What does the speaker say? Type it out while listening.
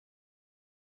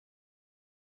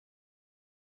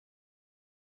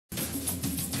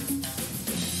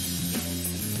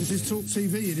This is Talk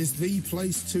TV. It is the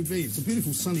place to be. It's a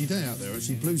beautiful sunny day out there,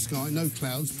 actually. Blue sky, no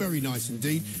clouds, very nice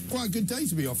indeed. Quite a good day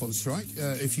to be off on strike,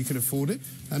 if you can afford it.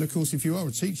 And, of course, if you are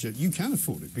a teacher, you can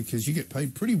afford it because you get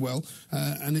paid pretty well,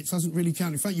 and it doesn't really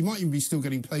count. In fact, you might even be still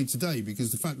getting paid today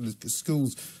because the fact that the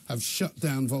schools have shut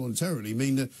down voluntarily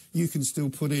mean that you can still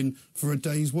put in for a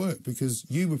day's work because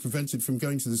you were prevented from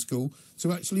going to the school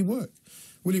to actually work.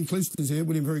 William Clouston's here.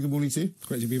 William, very good morning to you.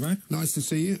 Great to be back. Nice to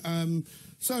see you.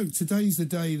 So today's the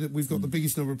day that we've got the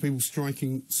biggest number of people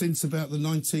striking since about the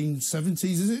 1970s,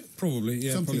 is it? Probably,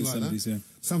 yeah. Something probably like 70s, that. yeah.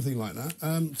 Something like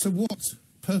that. To what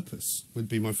purpose would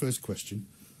be my first question.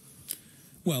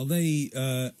 Well,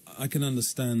 I can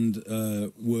understand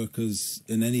workers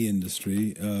in any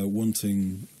industry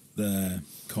wanting their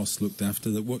costs looked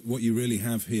after. That what you really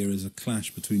have here is a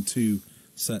clash between two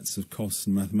sets of costs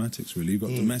and mathematics, really. You've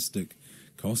got domestic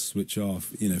costs, which are,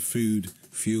 food,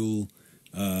 fuel,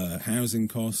 housing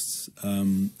costs,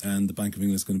 and the Bank of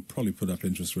England is going to probably put up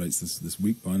interest rates this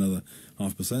week by another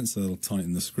 0.5%, so they'll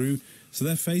tighten the screw. So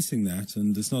they're facing that,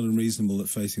 and it's not unreasonable that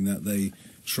facing that they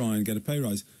try and get a pay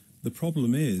rise. The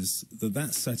problem is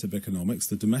that set of economics,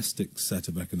 the domestic set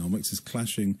of economics, is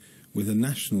clashing with a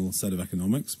national set of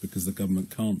economics because the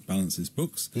government can't balance its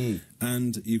books.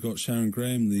 And you've got Sharon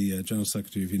Graham, the General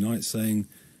Secretary of Unite, saying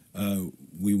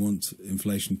we want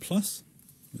inflation plus.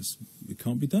 It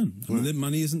can't be done. I mean, the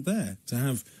money isn't there to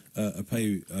have a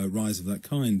pay rise of that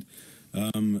kind.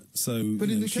 But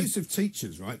in the case of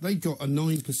teachers, right, they got a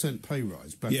 9% pay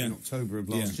rise back in October of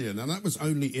last year. Now, that was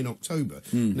only in October.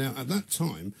 Now, at that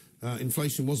time,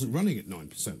 inflation wasn't running at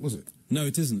 9%, was it? No,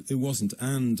 it isn't. It wasn't.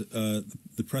 And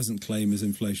the present claim is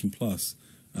inflation plus.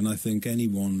 And I think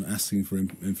anyone asking for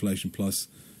inflation plus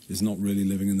is not really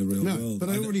living in the real world. But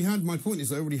my point is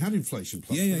they already had inflation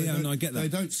plus. No, I get that. They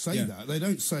don't say that. They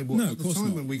don't say, well, at the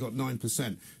time when we got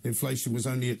 9%, inflation was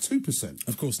only at 2%.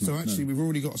 Of course not. So actually we've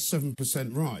already got a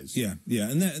 7% rise. Yeah.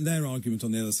 And their argument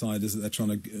on the other side is that they're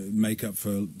trying to make up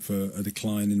for a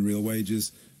decline in real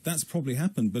wages. That's probably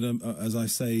happened, but as I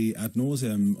say ad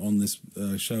nauseum on this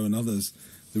show and others,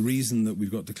 the reason that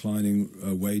we've got declining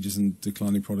wages and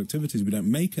declining productivity is we don't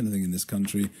make anything in this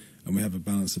country, and we have a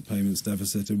balance of payments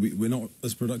deficit, and we're not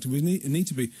as productive we need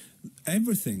to be.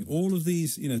 Everything, all of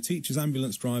these, teachers,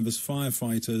 ambulance drivers,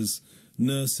 firefighters,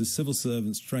 nurses, civil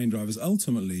servants, train drivers,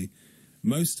 ultimately,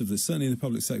 most of this, certainly in the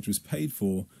public sector, is paid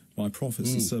for by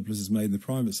profits and surpluses made in the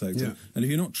private sector. Yeah. And if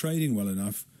you're not trading well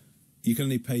enough, you can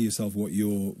only pay yourself what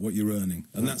you're earning,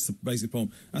 and that's the basic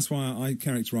problem. That's why I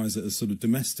characterise it as sort of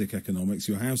domestic economics,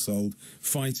 your household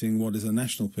fighting what is a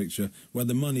national picture where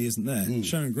the money isn't there.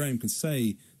 Sharon Graham can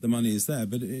say the money is there,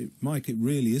 but Mike, it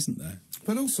really isn't there.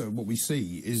 But also what we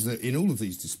see is that in all of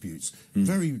these disputes,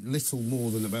 very little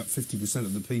more than about 50%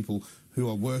 of the people who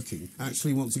are working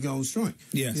actually want to go on strike.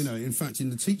 Yes. In fact, in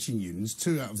the teaching unions,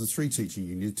 2 out of the 3 teaching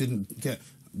unions didn't get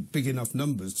big enough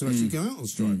numbers to actually go out on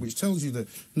strike, which tells you that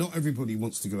not everybody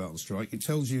wants to go out on strike. It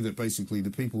tells you that basically the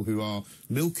people who are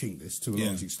milking this to a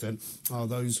large extent are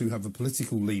those who have a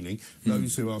political leaning,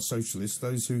 those who are socialists,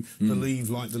 those who believe,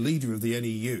 like the leader of the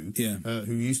NEU,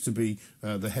 who used to be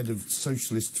the head of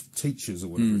socialist teachers or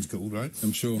whatever it's called, right?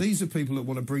 I'm sure. These are people that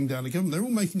want to bring down the government. They're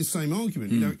all making the same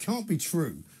argument. It can't be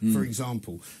true, for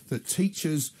example, that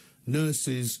teachers,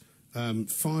 nurses,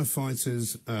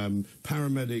 firefighters,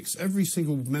 paramedics, every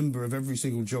single member of every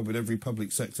single job in every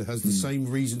public sector has the same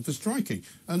reason for striking,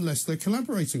 unless they're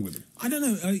collaborating with them. I don't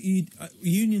know.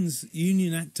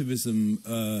 Union activism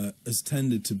has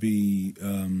tended to be.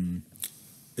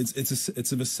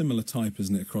 It's of a similar type,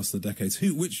 isn't it, across the decades?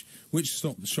 Which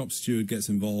shop steward gets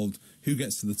involved? Who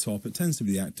gets to the top? It tends to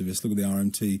be the activists. Look at the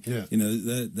RMT. Yeah.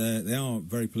 They are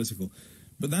very political.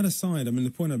 But that aside, I mean, the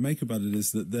point I make about it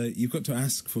is that you've got to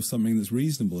ask for something that's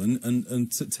reasonable.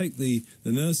 And to take the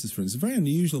nurses, for instance, it's very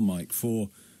unusual, Mike, for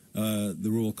the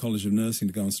Royal College of Nursing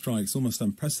to go on strike. It's almost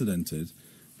unprecedented.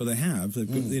 But they have.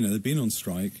 They've been on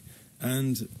strike.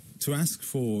 And to ask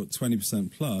for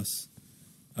 20% plus,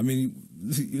 I mean,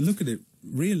 you look at it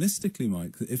realistically,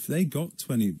 Mike, if they got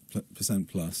 20%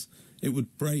 plus, it would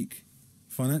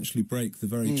financially break the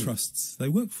very trusts they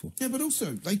work for. Yeah, but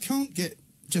also, they can't get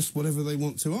just whatever they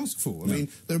want to ask for. I mean,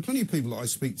 there are plenty of people that I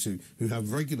speak to who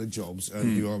have regular jobs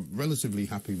and who are relatively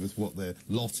happy with what their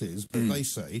lot is, but they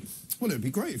say, well, it would be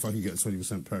great if I could get a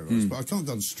 20% pay rise, but I can't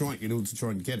go on strike in order to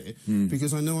try and get it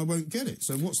because I know I won't get it.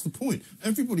 So what's the point?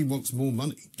 Everybody wants more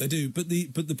money. They do, but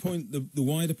the point, the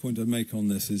wider point I'd make on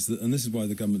this is that, and this is why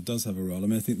the government does have a role. I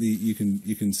mean, I think you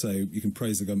can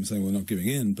praise the government saying we're not giving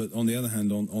in, but on the other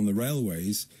hand, on the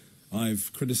railways,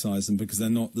 I've criticised them because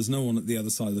there's no one at the other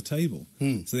side of the table.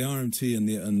 So the RMT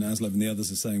and ASLEF and the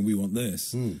others are saying we want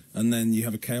this, and then you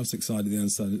have a chaotic side at the other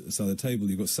side of the table.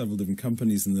 You've got several different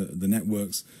companies and the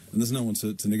networks, and there's no one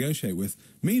to negotiate with.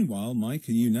 Meanwhile, Mike,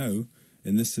 you know,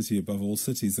 in this city above all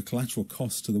cities, the collateral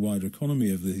costs to the wider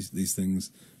economy of these things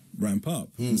ramp up.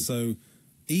 And so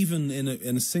even in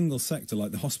a single sector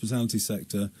like the hospitality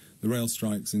sector, the rail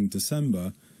strikes in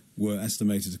December were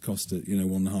estimated to cost it,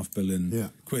 £1.5 billion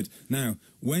quid. Now,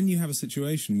 when you have a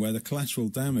situation where the collateral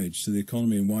damage to the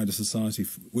economy and wider society,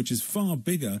 which is far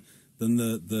bigger than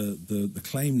the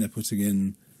claim they're putting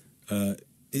in,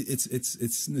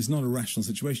 it's not a rational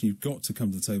situation. You've got to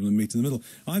come to the table and meet in the middle.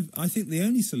 I think the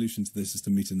only solution to this is to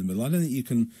meet in the middle. I don't think you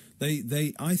can.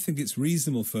 I think it's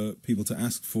reasonable for people to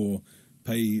ask for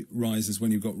pay rises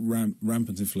when you've got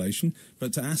rampant inflation,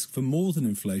 but to ask for more than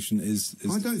inflation is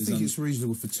I don't think it's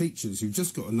reasonable for teachers who've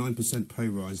just got a 9% pay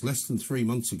rise less than 3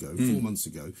 months ago, 4 months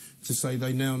ago, to say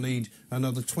they now need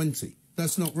another 20.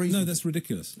 That's not reasonable. No, that's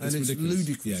ridiculous. And it's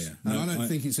ludicrous. Yeah. No, and I don't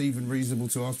think it's even reasonable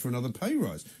to ask for another pay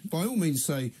rise. By all means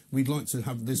say, we'd like to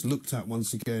have this looked at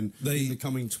once again in the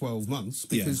coming 12 months,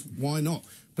 because why not?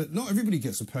 But not everybody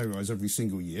gets a pay rise every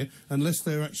single year unless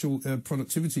their actual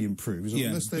productivity improves, or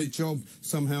unless their job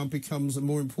somehow becomes a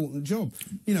more important job.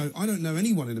 I don't know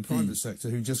anyone in the private sector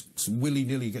who just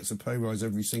willy-nilly gets a pay rise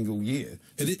every single year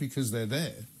just because they're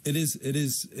there.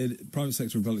 Private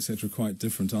sector and public sector are quite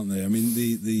different, aren't they? I mean,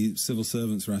 the civil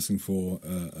servants are asking for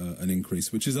an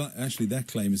increase, which is actually their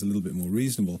claim is a little bit more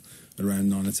reasonable, at around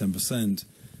 9 or 10%.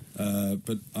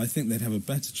 But I think they'd have a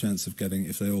better chance of getting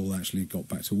if they all actually got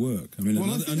back to work. I mean,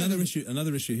 another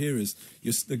issue here is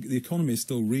the economy is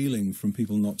still reeling from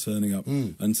people not turning up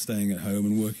and staying at home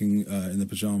and working in their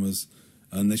pyjamas,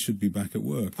 and they should be back at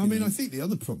work. I mean, I think the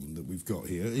other problem that we've got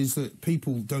here is that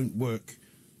people don't work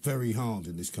very hard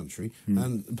in this country,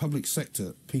 and the public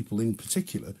sector people in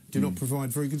particular do not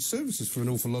provide very good services for an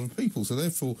awful lot of people. So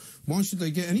therefore, why should they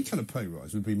get any kind of pay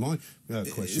rise would be my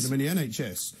question. I mean, the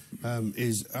NHS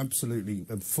is absolutely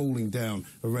falling down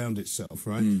around itself,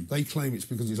 right? They claim it's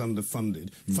because it's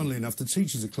underfunded. Funnily enough, the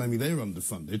teachers are claiming they're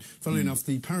underfunded. Funnily enough,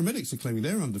 the paramedics are claiming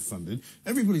they're underfunded.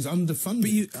 Everybody's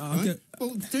underfunded. Right?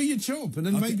 Well, do your job, and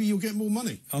then maybe you'll get more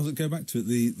money. I'll go back to it.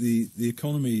 The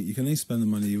economy, you can only spend the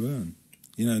money you earn.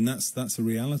 And that's a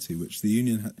reality which the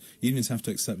unions have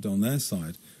to accept on their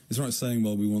side. It's right saying,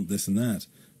 well, we want this and that,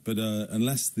 but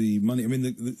unless the money, I mean,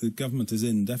 the government is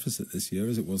in deficit this year,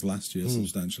 as it was last year,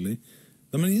 substantially.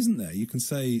 The money isn't there. You can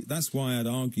say, that's why I'd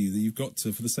argue that you've got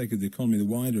to, for the sake of the economy, the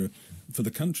wider, for the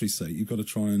country's sake, you've got to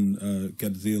try and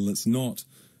get a deal that's not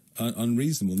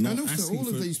unreasonable. Not and also, all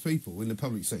of these people in the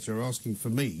public sector are asking for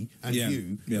me and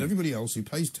you and everybody else who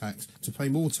pays tax to pay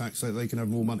more tax so that they can have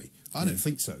more money. I don't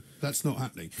think so. That's not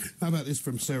happening. How about this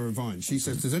from Sarah Vine? She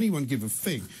says, does anyone give a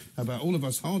fig about all of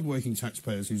us hard-working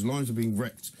taxpayers whose lives are being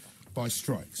wrecked by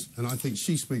strikes? And I think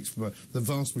she speaks for the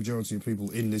vast majority of people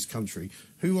in this country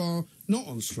who are not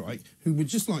on strike, who would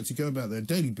just like to go about their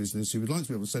daily business, who would like to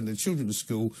be able to send their children to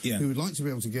school, who would like to be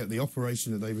able to get the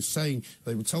operation that they were saying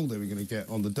they were told they were going to get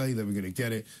on the day they were going to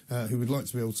get it, who would like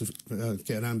to be able to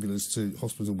get an ambulance to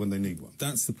hospital when they need one.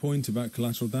 That's the point about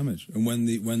collateral damage. And when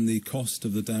the cost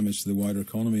of the damage to the wider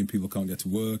economy and people can't get to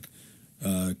work,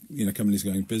 companies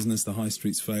going business, the high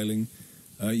street's failing,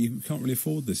 you can't really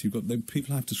afford this.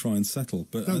 People have to try and settle.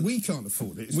 But no, we can't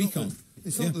afford it. We can't.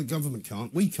 It's not that the government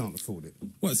can't. We can't afford it.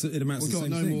 Well, it amounts to the same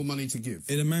thing. We've got no more money to give.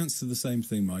 It amounts to the same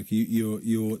thing, Mike.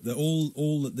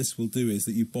 All that this will do is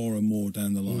that you borrow more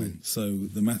down the line. So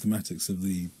the mathematics of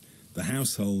the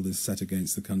household is set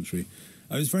against the country.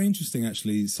 It was very interesting,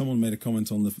 actually. Someone made a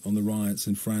comment on the riots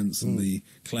in France and the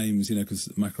claims,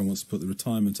 because Macron wants to put the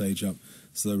retirement age up,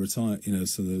 so they retire,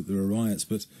 so there are riots.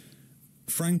 But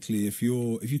frankly, if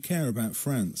you care about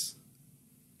France,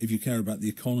 if you care about the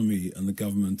economy and the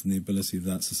government and the ability of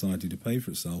that society to pay for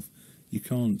itself, you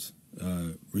can't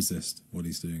resist what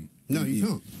he's doing. No, you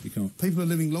can't. You can't. People are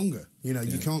living longer. You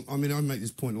can't. I mean, I make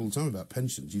this point all the time about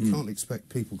pensions. You can't expect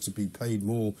people to be paid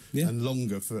more and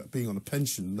longer for being on a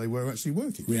pension than they were actually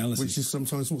working. Reality. Which is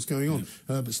sometimes what's going on.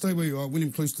 But stay where you are.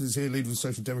 William Clouston is here, leader of the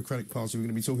Social Democratic Party. We're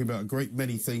going to be talking about a great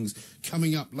many things.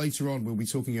 Coming up later on, we'll be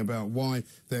talking about why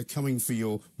they're coming for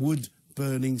your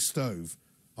wood-burning stove.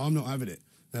 I'm not having it.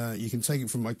 You can take it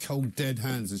from my cold, dead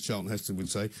hands, as Charlton Heston would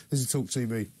say. This is Talk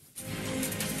TV.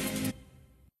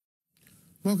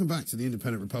 Welcome back to the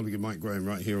Independent Republican, Mike Graham,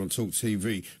 right here on Talk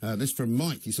TV. This from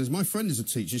Mike. He says, my friend is a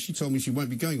teacher. She told me she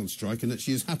won't be going on strike and that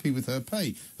she is happy with her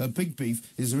pay. Her big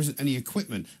beef is there isn't any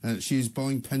equipment and that she is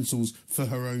buying pencils for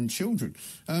her own children.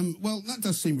 Well, that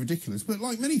does seem ridiculous, but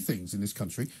like many things in this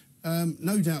country,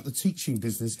 no doubt the teaching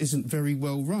business isn't very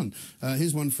well run.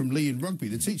 Here's one from Lee in Rugby.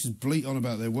 The teachers bleat on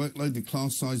about their workload. The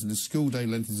class size and the school day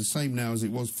length is the same now as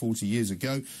it was 40 years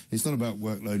ago. It's not about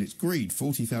workload, it's greed.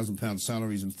 £40,000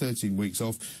 salaries and 13 weeks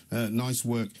off. Nice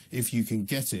work if you can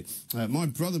get it. My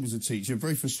brother was a teacher,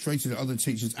 very frustrated at other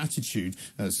teachers' attitude,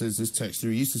 says this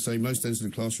texter. He used to say most entered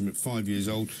the classroom at 5 years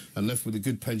old and left with a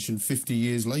good pension 50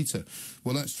 years later.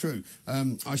 Well, that's true.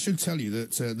 I should tell you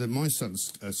that my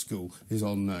son's school is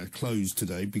on closed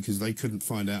today because they couldn't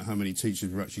find out how many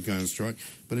teachers were actually going on strike.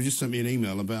 But they just sent me an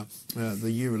email about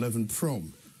the Year 11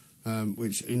 prom,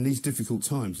 which in these difficult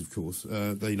times, of course,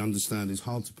 they understand is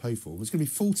hard to pay for. It's going to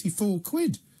be 44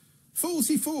 quid.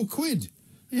 44 quid.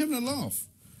 Are you having a laugh?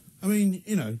 I mean,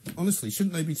 you know, honestly,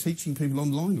 shouldn't they be teaching people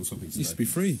online or something today? It used to be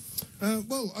free.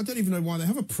 Well, I don't even know why they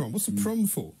have a prom. What's the prom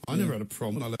for? I never had a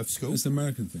prom when I left school. It's an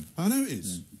American thing. I know it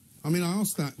is. Yeah. I mean, I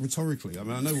asked that rhetorically. I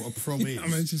mean, I know what a prom is. I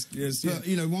mean, just, yes, but,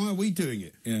 you know, why are we doing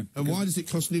it? Yeah. And why does it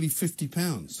cost nearly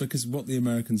 £50? Because what the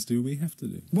Americans do, we have to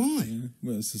do. Why? Yeah.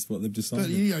 Well, it's just what they've decided.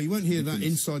 But, you know, you won't hear that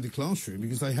inside the classroom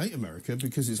because they hate America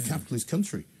because it's a capitalist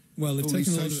country. Well, they've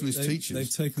taken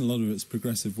a lot of its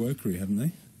progressive wokery, haven't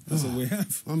they? That's what we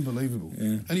have. Unbelievable.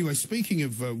 Yeah. Anyway, speaking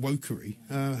of wokery,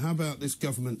 how about this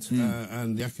government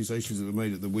and the accusations that were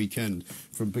made at the weekend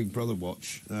from Big Brother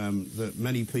Watch that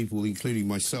many people, including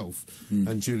myself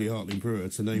and Julie Hartley-Brewer,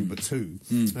 to name but two,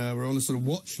 were on a sort of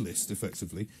watch list,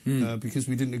 effectively, because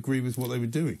we didn't agree with what they were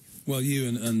doing. Well, you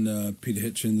and Peter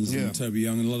Hitchens and Toby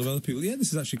Young and a lot of other people. Yeah,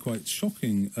 this is actually quite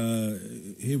shocking.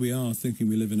 Here we are thinking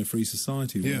we live in a free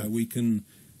society where we can...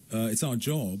 it's our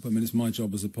job. I mean, it's my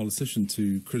job as a politician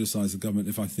to criticise the government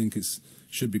if I think it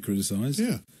should be criticised.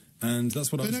 Yeah. And that's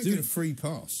what I was doing. They don't get a free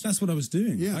pass. That's what I was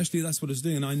doing. Yeah. Actually, that's what I was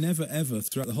doing. And I never, ever,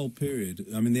 throughout the whole period,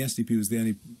 I mean, the SDP was the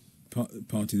only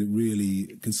party that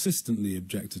really consistently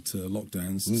objected to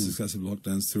lockdowns, successive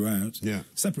lockdowns throughout. Yeah.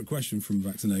 Separate question from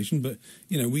vaccination, but,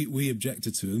 you know, we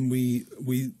objected to them. We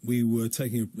were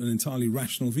taking an entirely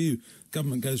rational view.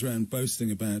 Government goes around boasting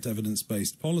about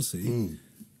evidence-based policy.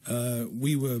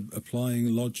 We were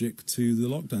applying logic to the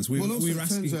lockdowns. We were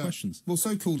asking questions. Well,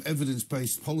 so-called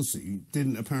evidence-based policy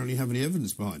didn't apparently have any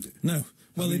evidence behind it. No.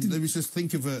 Well, I mean, they was just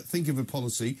think of a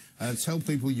policy, tell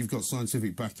people you've got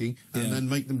scientific backing, and then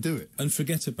make them do it. And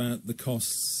forget about the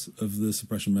costs of the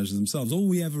suppression measures themselves. All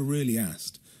we ever really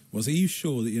asked was, are you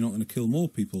sure that you're not going to kill more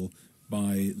people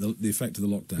by the effect of the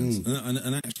lockdowns?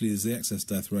 And actually, as the excess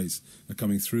death rates are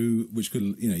coming through, which could,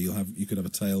 you know, you could have a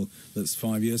tail that's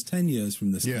 5 years, 10 years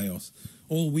from this chaos.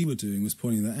 All we were doing was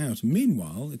pointing that out.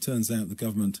 Meanwhile, it turns out the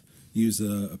government use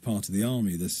a part of the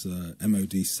army, this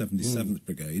MOD 77th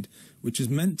Brigade, which is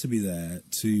meant to be there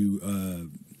to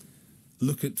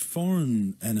look at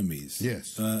foreign enemies,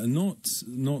 not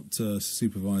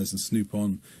supervise and snoop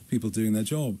on people doing their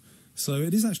job. So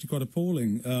it is actually quite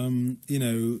appalling. You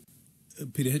know,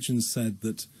 Peter Hitchens said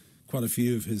that quite a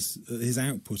few of his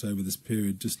output over this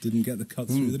period just didn't get the cut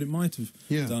through that it might have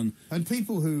done. And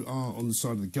people who are on the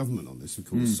side of the government on this, of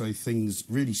course, say things,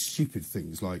 really stupid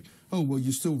things like, oh, well,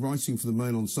 you're still writing for the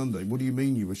Mail on Sunday. What do you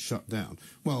mean you were shut down?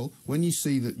 Well, when you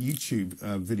see that YouTube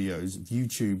videos,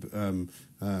 YouTube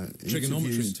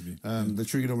trigonometry interview. The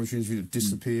trigonometry interview that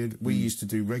disappeared. We used to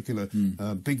do regular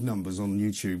big numbers on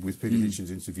YouTube with Peter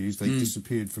Hitchens interviews. They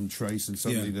disappeared from trace and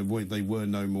suddenly they were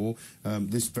no more.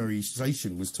 This very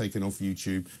station was taken off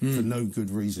YouTube for no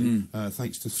good reason,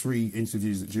 thanks to 3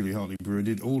 interviews that Julie Hartley-Brewer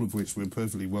did, all of which were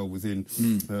perfectly well within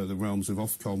the realms of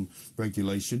Ofcom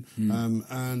regulation.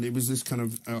 And it was this kind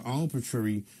of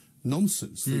arbitrary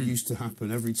nonsense that used to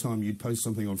happen every time you'd post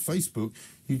something on Facebook.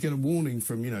 You'd get a warning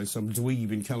from, you know, some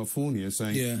dweeb in California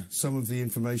saying some of the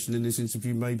information in this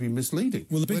interview may be misleading.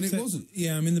 Well, when it wasn't.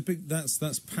 Yeah, I mean,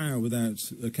 that's power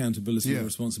without accountability or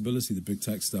responsibility, the big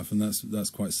tech stuff, and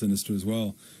that's quite sinister as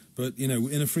well. But, you know,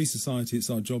 in a free society, it's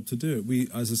our job to do it. We,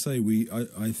 as I say,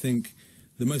 I think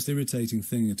the most irritating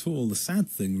thing at all, the sad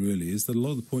thing really, is that a lot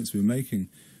of the points we were making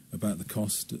about the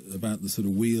cost, about the sort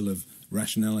of wheel of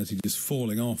rationality just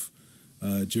falling off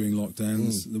during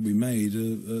lockdowns that we made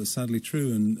are sadly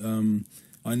true. And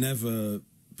I never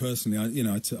personally,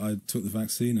 I took the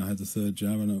vaccine. I had the 3rd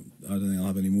jab, and I don't think I'll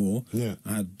have any more. Yeah.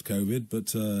 I had COVID,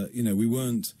 but you know,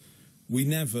 we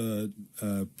never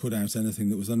put out anything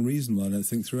that was unreasonable, I don't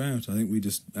think, throughout. I think we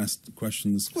just asked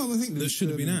questions that should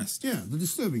have been asked. Yeah, the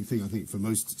disturbing thing, I think, for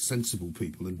most sensible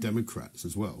people and Democrats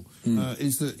as well,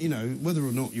 is that, you know, whether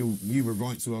or not you were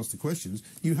right to ask the questions,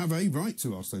 you have a right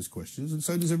to ask those questions, and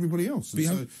so does everybody else.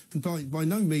 And so by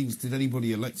no means did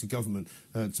anybody elect a government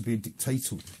to be a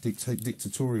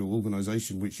dictatorial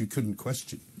organisation which you couldn't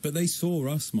question. But they saw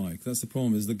us, Mike. That's the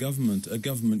problem, is a government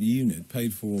unit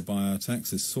paid for by our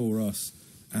taxes saw us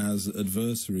as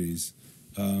adversaries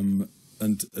and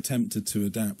attempted to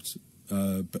adapt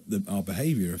our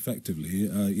behaviour effectively,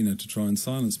 to try and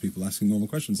silence people asking normal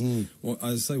questions. Well,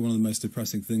 as I say, one of the most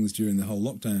depressing things during the whole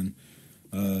lockdown,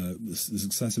 the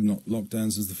successive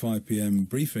lockdowns, was the 5 p.m.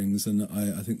 briefings, and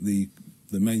I think a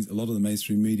lot of the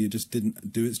mainstream media just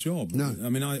didn't do its job. No. I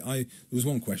mean, there was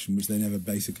one question which they never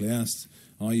basically asked: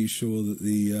 are you sure that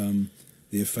the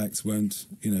effects aren't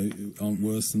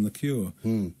worse than the cure?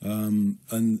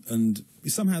 And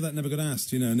somehow that never got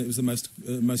asked, and it was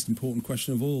the most important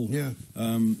question of all. Yeah.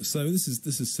 So this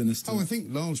is sinister. Oh, I think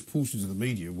large portions of the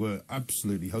media were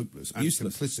absolutely hopeless and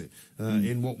Useless. complicit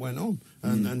in what went on,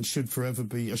 and should forever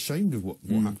be ashamed of what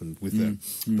happened with them.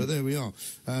 But there we are.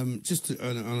 Just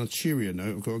on a cheerier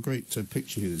note, I've got a great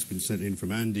picture here that's been sent in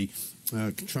from Andy,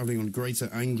 travelling on Greater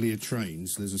Anglia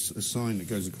trains. There's a sign that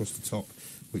goes across the top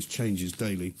which changes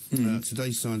daily.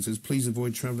 Today's sign says, "Please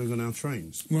avoid travelling on our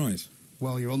trains." Right.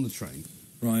 While you're on the train.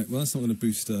 Right, well, that's not going to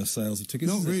boost sales of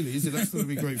tickets. Not really, is it? That's going to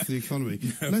be great for the economy.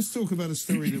 No. Let's talk about a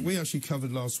story that we actually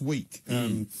covered last week,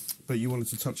 but you wanted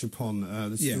to touch upon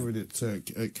the story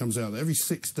that comes out that every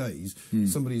 6 days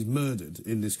somebody's murdered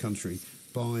in this country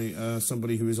by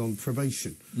somebody who is on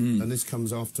probation. And this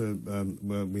comes after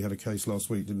we had a case last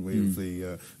week, didn't we, of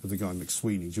the guy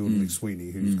McSweeney, Jordan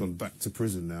McSweeney, who's gone back to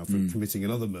prison now for committing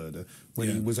another murder when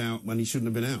he was out, when he shouldn't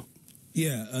have been out.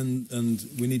 Yeah, and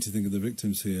we need to think of the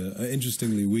victims here.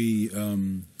 Interestingly,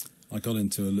 I got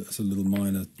into a little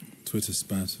minor Twitter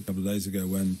spat a couple of days ago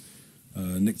when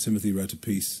Nick Timothy wrote a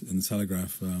piece in the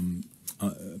Telegraph.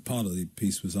 Part of the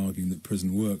piece was arguing that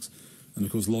prison works, and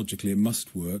of course logically it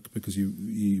must work because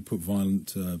you put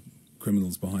violent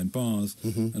criminals behind bars,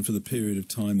 and for the period of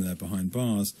time they're behind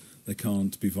bars, they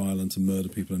can't be violent and murder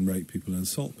people and rape people and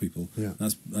assault people. Yeah.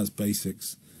 That's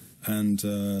basics. And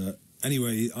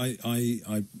anyway,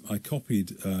 I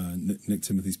copied Nick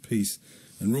Timothy's piece,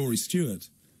 and Rory Stewart,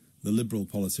 the Liberal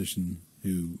politician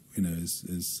who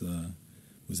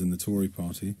was in the Tory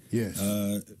party, yes,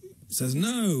 says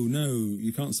no,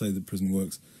 you can't say that prison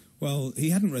works. Well, he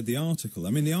hadn't read the article.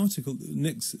 I mean, the article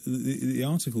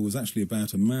was actually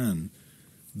about a man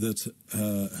that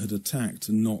had attacked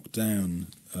and knocked down,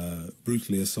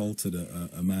 brutally assaulted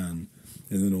a man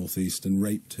in the northeast and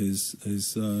raped his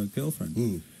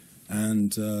girlfriend.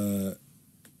 And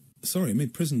sorry, I mean,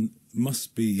 prison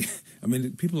must be. I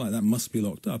mean, people like that must be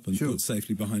locked up and put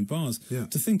safely behind bars. Yeah.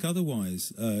 To think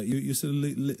otherwise, you're sort of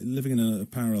living in a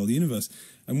parallel universe.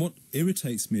 And what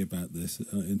irritates me about this,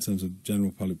 in terms of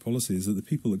general public policy, is that the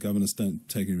people that govern us don't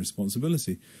take any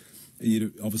responsibility.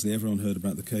 Obviously, everyone heard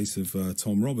about the case of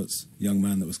Tom Roberts, young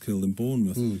man that was killed in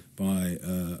Bournemouth by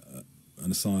an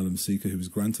asylum seeker who was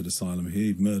granted asylum.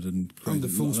 He'd murdered and under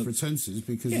false pretences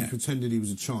because he pretended he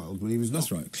was a child when he was not.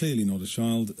 That's right, clearly not a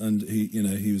child, and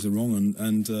he was a wrong un,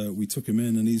 and we took him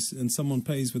in, and someone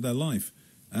pays with their life.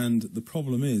 And the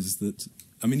problem is that,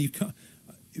 I mean, you can't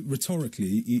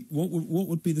rhetorically. What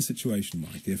would be the situation,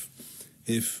 Mike,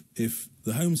 if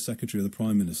the Home Secretary or the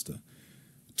Prime Minister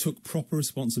took proper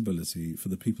responsibility for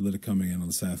the people that are coming in on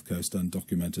the South Coast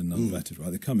undocumented and unvetted,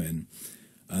 right? They come in,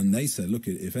 and they said, look,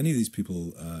 if any of these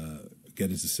people get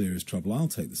into serious trouble, I'll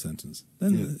take the sentence.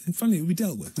 Then, finally, it would be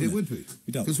dealt with. It would be.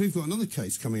 Because we've got another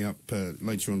case coming up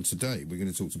later on today. We're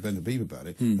going to talk to Ben Habib about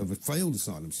it, of a failed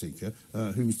asylum seeker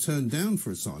who was turned down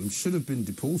for asylum, should have been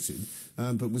deported,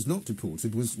 but was not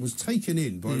deported, was taken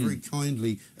in by a very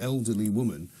kindly elderly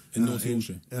woman in North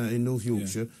Yorkshire. In North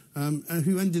Yorkshire,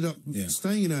 who ended up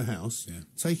staying in her house,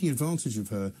 taking advantage of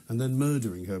her, and then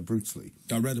murdering her brutally.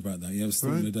 I read about that. Yeah, it was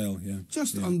still in Adele. Yeah,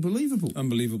 just unbelievable.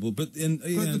 Unbelievable. But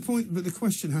the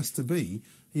question has to be,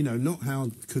 not how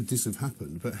could this have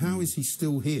happened, but how is he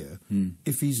still here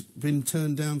if he's been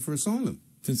turned down for asylum?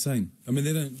 It's insane. I mean,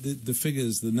 they don't. The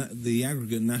figures, the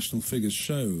aggregate national figures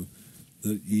show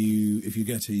that if you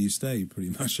get here, you stay, pretty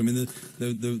much. I mean,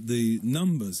 the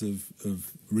numbers of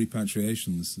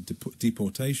repatriations,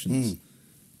 deportations,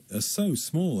 are so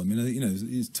small. I mean,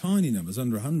 it's tiny numbers,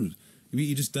 under 100.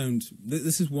 You just don't.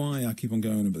 This is why I keep on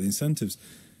going about the incentives.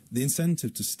 The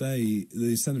incentive to stay, the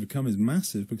incentive to come is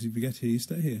massive, because if you get here, you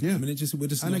stay here. Yeah. I mean, we're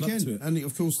just not up to it. And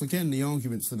of course, again, the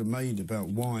arguments that are made about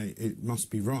why it must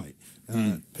be right.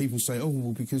 People say, oh,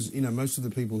 well, because, most of the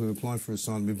people who apply for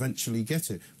asylum eventually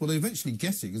get it. Well, they eventually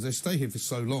get it because they stay here for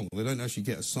so long. They don't actually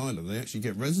get asylum. They actually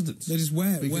get residence. They just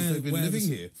because they've been living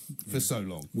here for so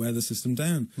long. Wear the system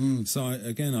down. So,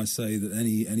 I say that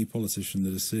any politician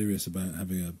that is serious about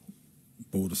having a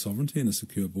border sovereignty and a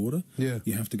secure border, Yeah.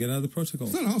 you have to get out of the protocol.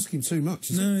 It's not asking too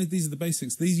much, is it? No, these are the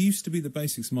basics. These used to be the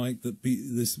basics, Mike, that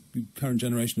this current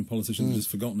generation of politicians have just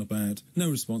forgotten about. No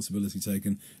responsibility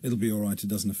taken. It'll be all right. It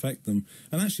doesn't affect them.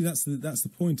 And actually, that's the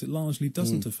point. It largely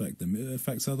doesn't affect them. It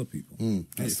affects other people. It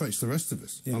affects the rest of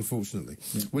us, unfortunately.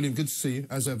 William, good to see you,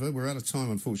 as ever. We're out of time,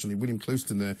 unfortunately. William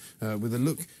Clouston there with a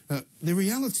look at the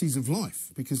realities of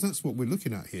life, because that's what we're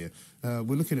looking at here.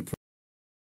 We're looking at